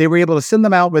 They were able to send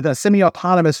them out with a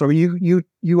semi-autonomous, or you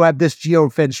have this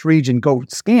geo-fenced region, go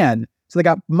scan. So they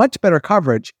got much better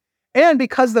coverage. And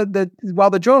because while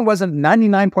the drone wasn't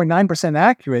 99.9%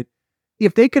 accurate,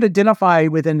 if they could identify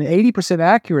with an 80%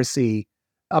 accuracy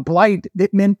a blight,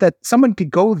 it meant that someone could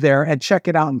go there and check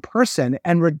it out in person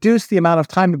and reduce the amount of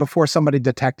time before somebody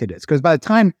detected it. Because by the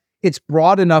time it's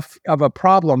broad enough of a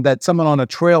problem that someone on a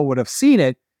trail would have seen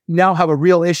it, now have a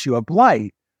real issue of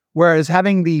blight. Whereas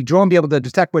having the drone be able to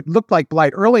detect what looked like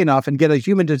blight early enough and get a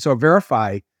human to sort of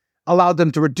verify allowed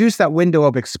them to reduce that window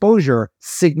of exposure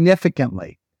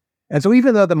significantly. And so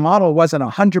even though the model wasn't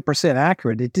 100%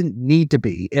 accurate, it didn't need to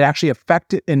be. It actually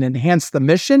affected and enhanced the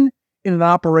mission in an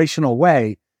operational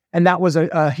way. And that was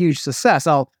a huge success.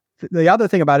 Now, the other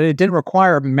thing about it, it didn't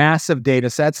require massive data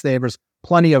sets. There was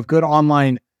plenty of good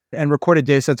online and recorded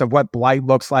data sets of what blight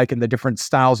looks like and the different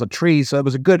styles of trees. So it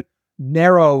was a good,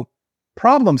 narrow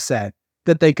problem set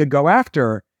that they could go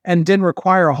after and didn't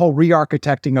require a whole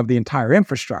re-architecting of the entire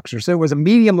infrastructure. So it was a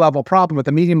medium-level problem with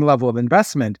a medium level of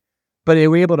investment, but they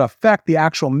were able to affect the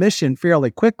actual mission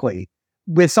fairly quickly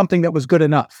with something that was good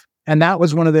enough. And that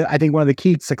was one of the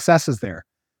key successes there.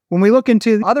 When we look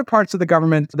into other parts of the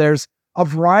government, there's a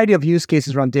variety of use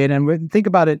cases around data. And when we think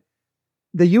about it,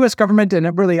 the US government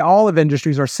and really all of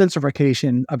industries are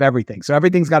sensorification of everything. So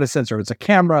everything's got a sensor. It's a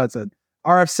camera, it's an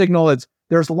RF signal,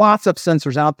 there's lots of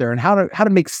sensors out there. And how to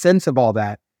make sense of all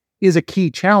that is a key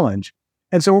challenge.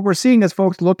 And so what we're seeing is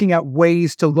folks looking at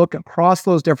ways to look across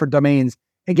those different domains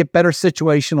and get better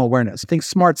situational awareness. Think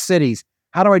smart cities.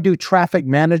 How do I do traffic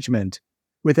management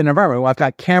with an environment? Well, I've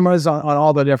got cameras on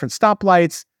all the different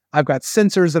stoplights. I've got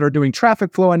sensors that are doing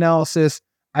traffic flow analysis.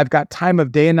 I've got time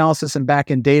of day analysis and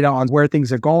back-end data on where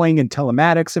things are going and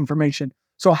telematics information.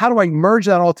 So how do I merge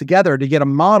that all together to get a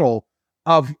model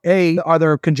of are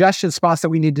there congestion spots that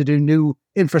we need to do new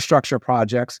infrastructure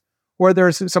projects? Or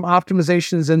there's some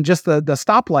optimizations in just the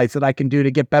stoplights that I can do to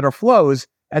get better flows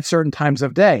at certain times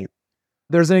of day.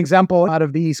 There's an example out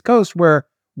of the East Coast where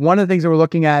one of the things that we're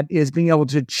looking at is being able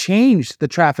to change the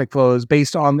traffic flows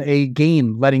based on a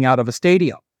game letting out of a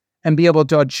stadium and be able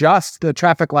to adjust the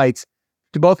traffic lights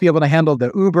to both be able to handle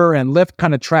the Uber and Lyft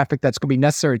kind of traffic that's going to be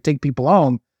necessary to take people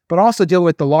home, but also deal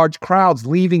with the large crowds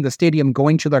leaving the stadium,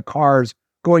 going to their cars,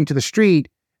 going to the street,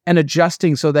 and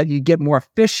adjusting so that you get more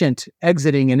efficient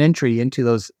exiting and entry into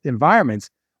those environments.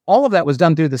 All of that was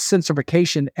done through the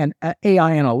sensorification and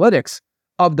AI analytics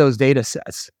of those data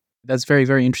sets. That's very,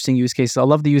 very interesting use case. I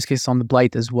love the use case on the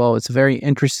blight as well. It's a very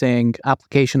interesting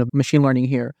application of machine learning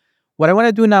here. What I want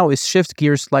to do now is shift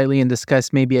gears slightly and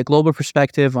discuss maybe a global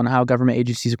perspective on how government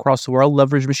agencies across the world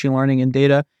leverage machine learning and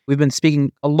data. We've been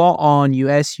speaking a lot on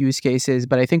US use cases,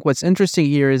 but I think what's interesting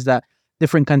here is that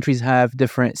different countries have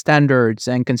different standards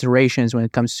and considerations when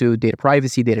it comes to data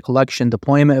privacy, data collection,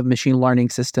 deployment of machine learning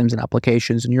systems and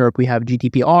applications. In Europe, we have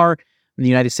GDPR. In the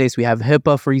United States, we have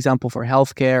HIPAA, for example, for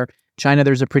healthcare. China,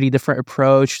 there's a pretty different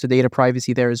approach to data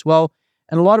privacy there as well.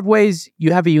 In a lot of ways,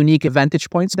 you have a unique vantage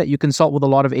points that you consult with a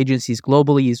lot of agencies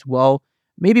globally as well.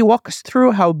 Maybe walk us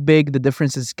through how big the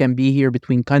differences can be here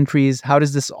between countries. How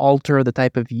does this alter the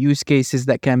type of use cases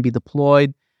that can be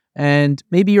deployed? And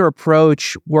maybe your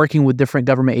approach working with different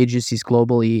government agencies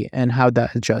globally and how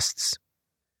that adjusts.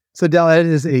 So, Del, it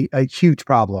is a huge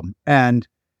problem. And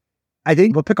I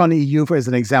think we'll pick on the EU as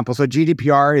an example. So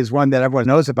GDPR is one that everyone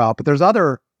knows about, but there's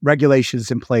other regulations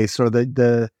in place, or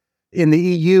in the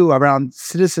EU around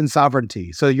citizen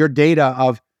sovereignty. So your data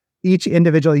of each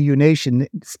individual EU nation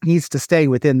needs to stay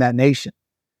within that nation.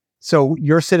 So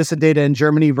your citizen data in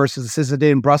Germany versus citizen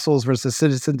data in Brussels versus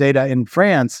citizen data in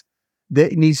France,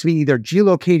 that needs to be either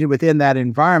geolocated within that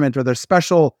environment, or there's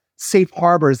special safe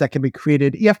harbors that can be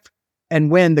created if and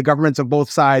when the governments of both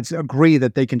sides agree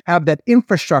that they can have that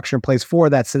infrastructure in place for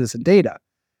that citizen data.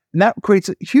 And that creates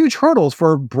huge hurdles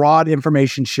for broad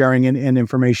information sharing and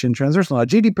information transmission. Now,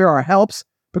 GDPR helps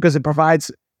because it provides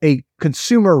a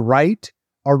consumer right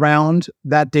around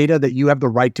that data, that you have the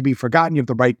right to be forgotten. You have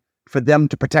the right for them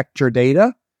to protect your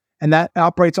data. And that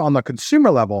operates on the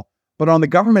consumer level. But on the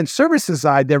government services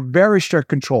side, there are very strict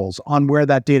controls on where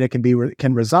that data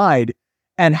can reside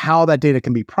and how that data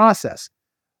can be processed.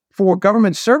 For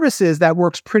government services, that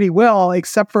works pretty well,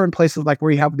 except for in places like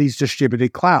where you have these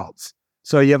distributed clouds.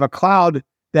 So you have a cloud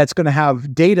that's going to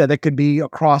have data that could be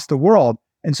across the world.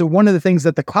 And so one of the things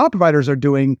that the cloud providers are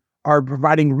doing are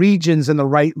providing regions in the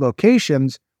right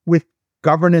locations with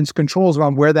governance controls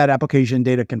around where that application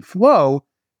data can flow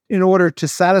in order to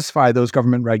satisfy those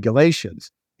government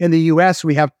regulations. In the US,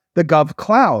 we have the Gov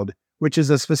Cloud, which is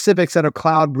a specific set of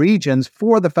cloud regions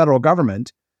for the federal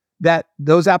government that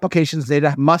those applications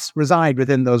data must reside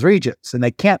within those regions and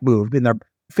they can't move and they're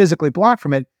physically blocked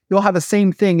from it. You'll have the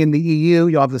same thing in the EU.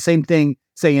 You'll have the same thing,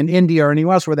 say, in India or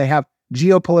anywhere else where they have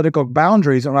geopolitical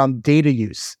boundaries around data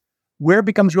use. Where it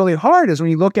becomes really hard is when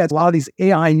you look at a lot of these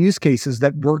AI use cases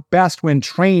that work best when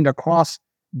trained across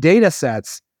data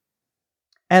sets.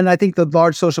 And I think the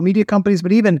large social media companies,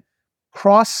 but even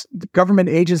cross-government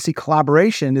agency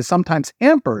collaboration is sometimes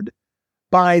hampered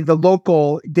by the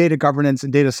local data governance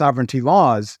and data sovereignty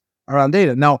laws around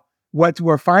data. Now, what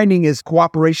we're finding is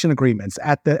cooperation agreements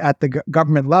at the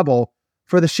government level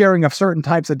for the sharing of certain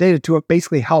types of data to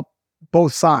basically help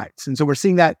both sides. And so we're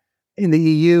seeing that in the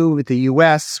EU, with the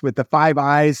US, with the Five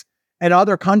Eyes, and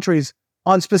other countries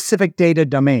on specific data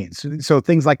domains. So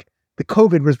things like the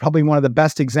COVID was probably one of the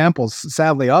best examples,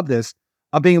 sadly, of this,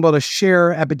 of being able to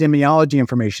share epidemiology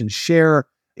information, share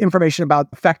information about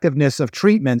effectiveness of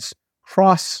treatments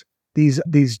across these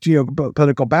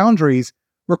geopolitical boundaries,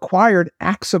 required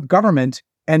acts of government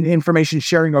and information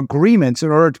sharing agreements in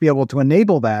order to be able to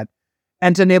enable that,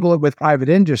 and to enable it with private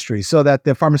industry so that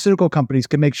the pharmaceutical companies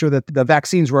can make sure that the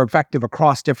vaccines were effective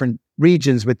across different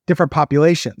regions with different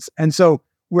populations. And so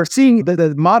we're seeing that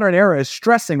the modern era is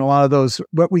stressing a lot of those,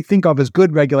 what we think of as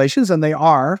good regulations, and they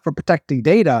are for protecting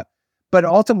data. But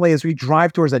ultimately, as we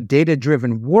drive towards a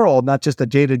data-driven world, not just a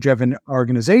data-driven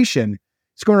organization,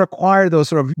 it's going to require those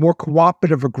sort of more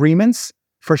cooperative agreements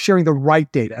for sharing the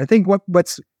right data. I think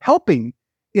what's helping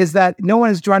is that no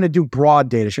one is trying to do broad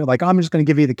data share. Like, I'm just going to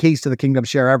give you the keys to the kingdom,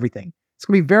 share everything. It's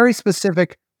going to be very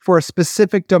specific for a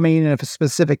specific domain and a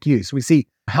specific use. We see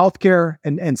healthcare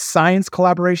and science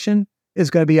collaboration is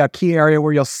going to be a key area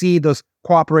where you'll see those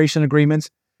cooperation agreements.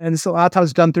 And it's a lot of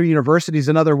times done through universities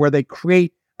and other where they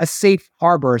create a safe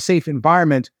harbor, a safe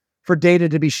environment for data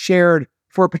to be shared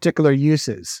for particular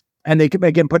uses. And they can,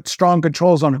 again, put strong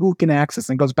controls on who can access,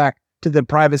 and it goes back to the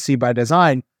privacy by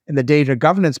design and the data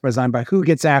governance by design by who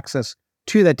gets access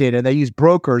to that data. They use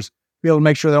brokers to be able to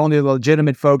make sure that only the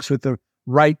legitimate folks with the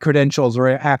right credentials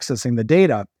are accessing the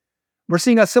data. We're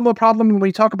seeing a similar problem when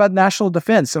we talk about national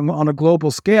defense on a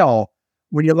global scale,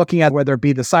 when you're looking at whether it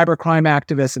be the cybercrime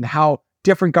activists and how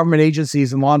different government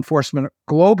agencies and law enforcement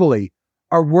globally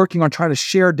are working on trying to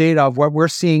share data of what we're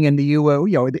seeing in the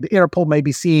U.S. The Interpol may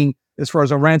be seeing as far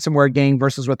as a ransomware gang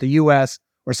versus what the U.S.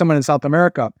 or someone in South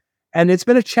America. And it's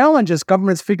been a challenge as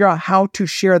governments figure out how to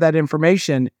share that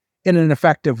information in an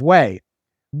effective way.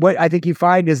 What I think you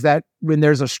find is that when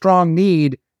there's a strong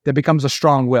need, there becomes a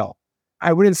strong will.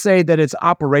 I wouldn't say that it's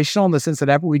operational in the sense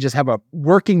that we just have a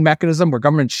working mechanism where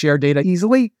governments share data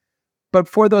easily. But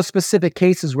for those specific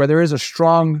cases where there is a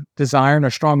strong desire and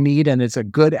a strong need and it's a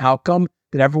good outcome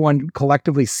that everyone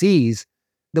collectively sees,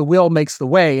 the will makes the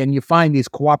way. And you find these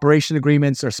cooperation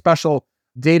agreements or special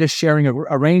data sharing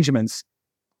arrangements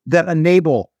that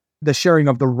enable the sharing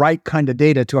of the right kind of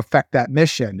data to affect that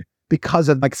mission because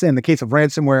of, like I say, in the case of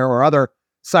ransomware or other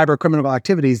cyber criminal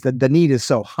activities, the need is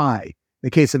so high. In the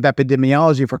case of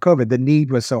epidemiology for COVID, the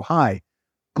need was so high.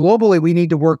 Globally, we need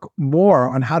to work more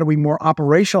on how do we more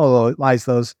operationalize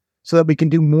those so that we can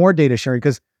do more data sharing,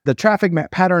 because the traffic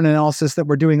pattern analysis that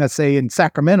we're doing, let's say in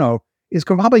Sacramento, is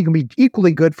probably going to be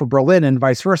equally good for Berlin and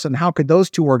vice versa. And how could those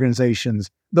two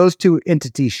organizations, those two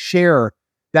entities share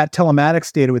that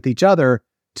telematics data with each other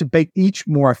to make each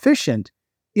more efficient?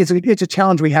 It's a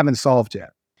challenge we haven't solved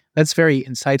yet. That's very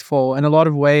insightful. In a lot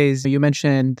of ways, you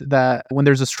mentioned that when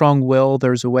there's a strong will,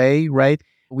 there's a way, right?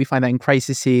 We find that in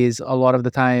crises, a lot of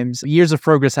the times, years of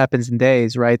progress happens in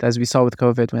days, right? As we saw with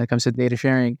COVID when it comes to data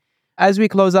sharing. As we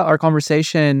close out our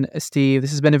conversation, Steve,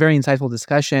 this has been a very insightful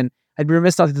discussion. I'd be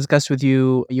remiss not to discuss with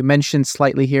you. You mentioned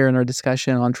slightly here in our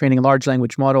discussion on training large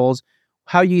language models,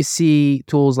 how you see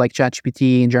tools like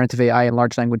ChatGPT and generative AI and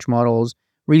large language models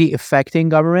really affecting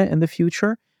government in the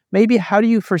future. Maybe how do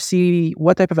you foresee,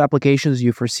 what type of applications do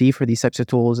you foresee for these types of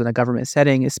tools in a government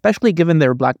setting, especially given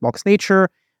their black box nature,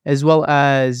 as well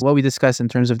as what we discussed in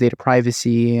terms of data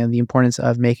privacy and the importance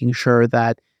of making sure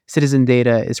that citizen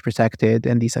data is protected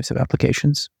in these types of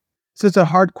applications? So it's a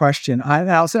hard question. I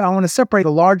want to separate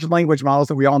the large language models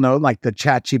that we all know, like the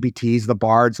ChatGPTs, the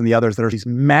Bards, and the others that are these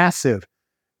massive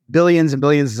billions and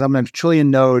billions, sometimes trillion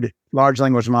node large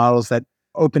language models that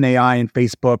OpenAI and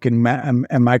Facebook and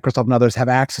Microsoft and others have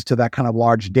access to that kind of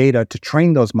large data to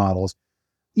train those models.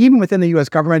 Even within the U.S.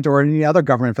 government or any other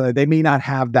government, they may not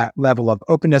have that level of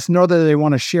openness, nor do they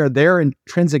want to share their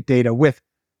intrinsic data with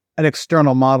an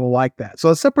external model like that. So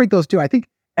let's separate those two. I think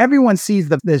everyone sees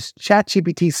this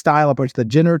ChatGPT style approach, the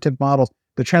generative models,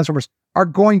 the transformers are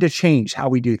going to change how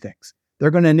we do things.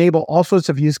 They're going to enable all sorts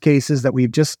of use cases that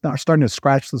we've just starting to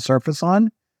scratch the surface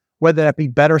on, whether that be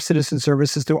better citizen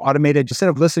services through automated, instead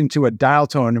of listening to a dial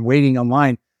tone and waiting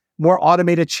online, more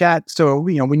automated chat. So,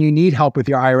 when you need help with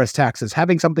your IRS taxes,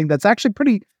 having something that's actually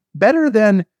pretty better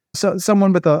than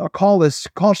someone with a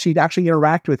call sheet actually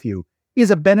interact with you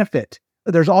is a benefit.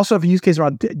 There's also a use case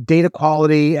around data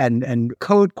quality and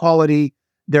code quality.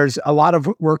 There's a lot of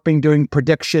work being doing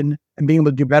prediction and being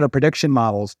able to do better prediction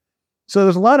models. So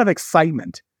there's a lot of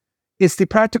excitement. It's the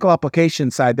practical application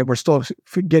side that we're still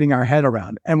getting our head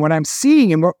around. And what I'm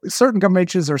seeing and what certain government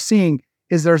agencies are seeing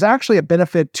is there's actually a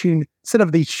benefit to, instead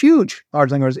of these huge large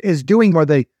languages, is doing more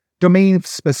the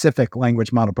domain-specific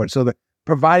language model approach. So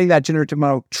providing that generative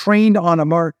model trained on a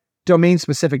more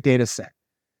domain-specific data set.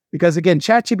 Because again,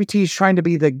 ChatGPT is trying to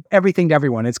be the everything to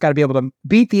everyone. It's got to be able to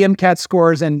beat the MCAT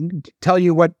scores and tell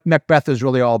you what Macbeth is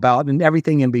really all about and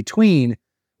everything in between.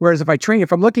 Whereas if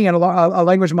I'm looking at a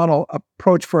language model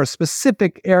approach for a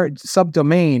specific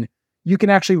subdomain, you can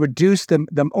actually reduce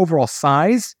the overall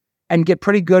size and get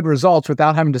pretty good results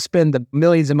without having to spend the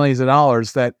millions and millions of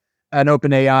dollars that an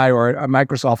OpenAI or a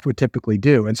Microsoft would typically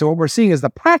do. And so what we're seeing is the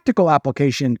practical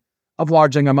application of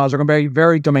large language models are going to be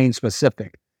very domain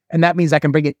specific. And that means I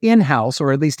can bring it in-house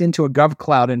or at least into a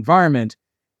GovCloud environment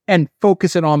and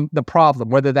focus it on the problem,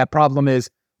 whether that problem is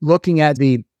looking at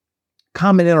the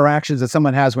common interactions that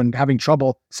someone has when having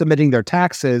trouble submitting their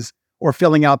taxes or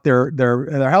filling out their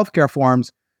healthcare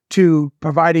forms, to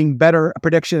providing better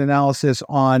prediction analysis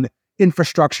on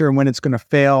infrastructure and when it's going to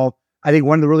fail. I think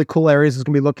one of the really cool areas is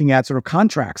going to be looking at sort of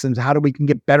contracts and how we can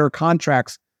get better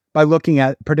contracts by looking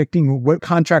at predicting what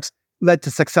contracts led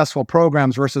to successful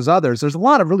programs versus others. There's a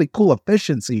lot of really cool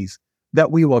efficiencies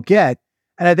that we will get.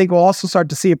 And I think we'll also start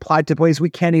to see applied to ways we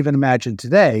can't even imagine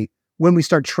today when we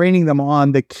start training them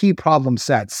on the key problem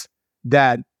sets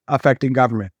that affecting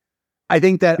government. I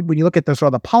think that when you look at the sort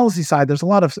of the policy side, there's a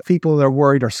lot of people that are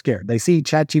worried or scared. They see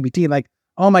ChatGPT like,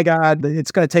 oh my God,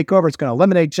 it's going to take over. It's going to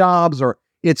eliminate jobs, or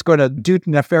it's going to do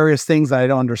nefarious things that I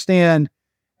don't understand.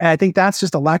 And I think that's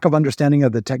just a lack of understanding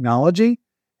of the technology.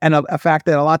 And a fact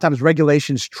that a lot of times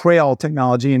regulations trail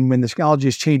technology, and when the technology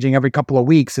is changing every couple of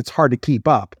weeks, it's hard to keep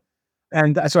up.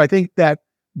 And so I think that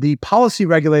the policy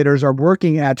regulators are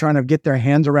working at trying to get their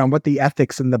hands around what the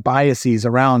ethics and the biases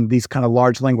around these kind of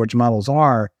large language models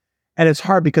are. And it's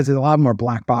hard because there's a lot more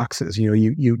black boxes.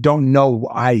 You don't know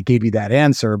why I gave you that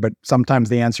answer, but sometimes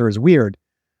the answer is weird.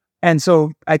 And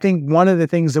so I think one of the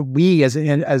things that we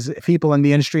as people in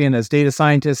the industry and as data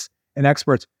scientists and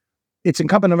experts, it's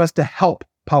incumbent on us to help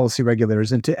policy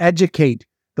regulators and to educate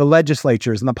the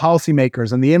legislatures and the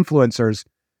policymakers and the influencers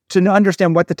to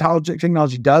understand what the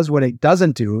technology does, what it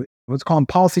doesn't do, what's called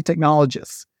policy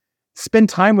technologists. Spend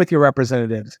time with your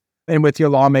representatives and with your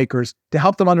lawmakers to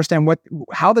help them understand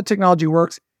how the technology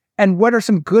works and what are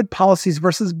some good policies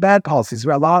versus bad policies.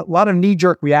 There are a lot of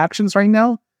knee-jerk reactions right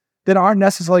now that aren't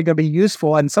necessarily going to be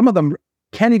useful, and some of them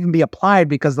can't even be applied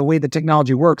because the way the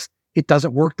technology works, it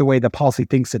doesn't work the way the policy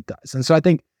thinks it does. And so I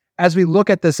think as we look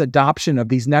at this adoption of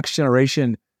these next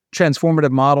generation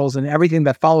transformative models and everything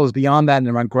that follows beyond that and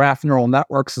around graph neural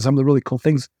networks and some of the really cool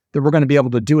things that we're going to be able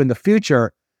to do in the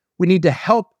future, we need to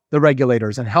help the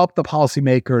regulators and help the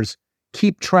policymakers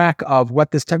keep track of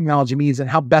what this technology means and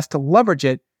how best to leverage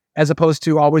it, as opposed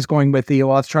to always going with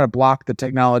let's try to block the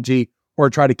technology or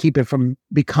try to keep it from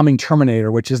becoming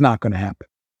Terminator, which is not going to happen.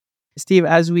 Steve,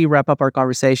 as we wrap up our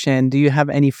conversation, do you have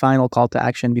any final call to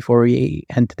action before we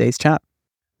end today's chat?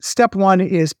 Step one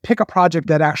is pick a project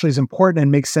that actually is important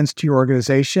and makes sense to your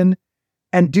organization,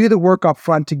 and do the work up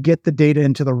front to get the data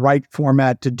into the right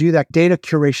format, to do that data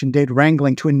curation, data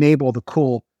wrangling to enable the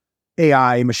cool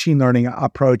AI machine learning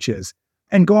approaches.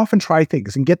 And go off and try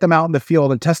things and get them out in the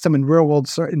field and test them in real world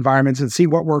environments and see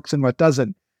what works and what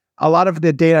doesn't. A lot of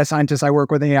the data scientists I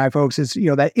work with, AI folks, is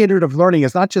that iterative learning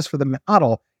is not just for the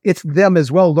model, it's them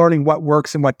as well learning what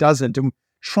works and what doesn't, and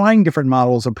trying different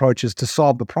models, approaches to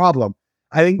solve the problem.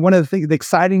 I think one of the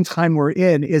exciting time we're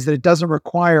in is that it doesn't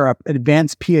require an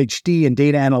advanced PhD in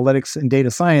data analytics and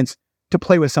data science to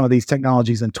play with some of these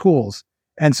technologies and tools.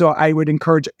 And so I would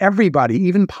encourage everybody,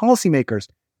 even policymakers,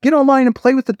 get online and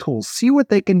play with the tools, see what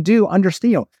they can do,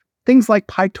 understand. Things like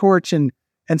PyTorch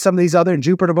and some of these other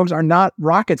Jupyter notebooks are not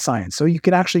rocket science. So you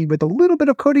can actually, with a little bit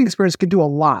of coding experience, can do a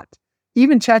lot.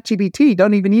 Even ChatGPT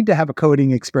don't even need to have a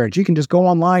coding experience. You can just go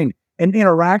online and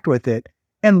interact with it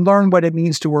and learn what it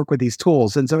means to work with these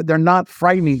tools. And so they're not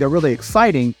frightening, they're really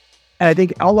exciting. And I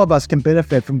think all of us can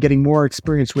benefit from getting more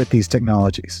experience with these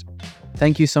technologies.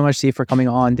 Thank you so much, Steve, for coming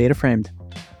on Data Framed.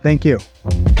 Thank you.